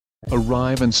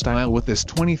Arrive in style with this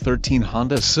 2013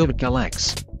 Honda Civic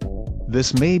LX.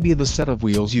 This may be the set of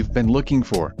wheels you've been looking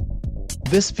for.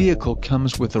 This vehicle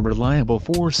comes with a reliable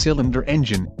 4-cylinder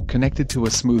engine, connected to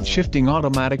a smooth shifting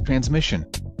automatic transmission.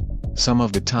 Some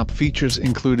of the top features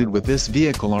included with this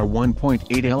vehicle are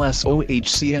 1.8 LS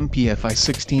OHCMPFI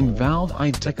 16-valve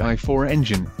high-tech i4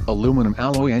 engine, aluminum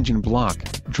alloy engine block,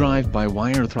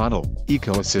 drive-by-wire throttle,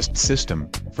 eco-assist system,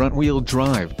 front-wheel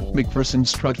drive, McPherson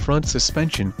strut front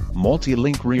suspension,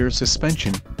 multi-link rear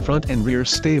suspension, front and rear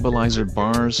stabilizer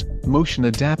bars,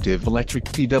 motion-adaptive electric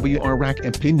PWR rack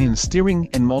and pinion steering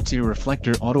and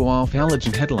multi-reflector auto-off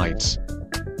halogen headlights.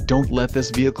 Don't let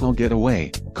this vehicle get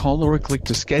away. Call or click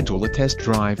to schedule a test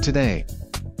drive today.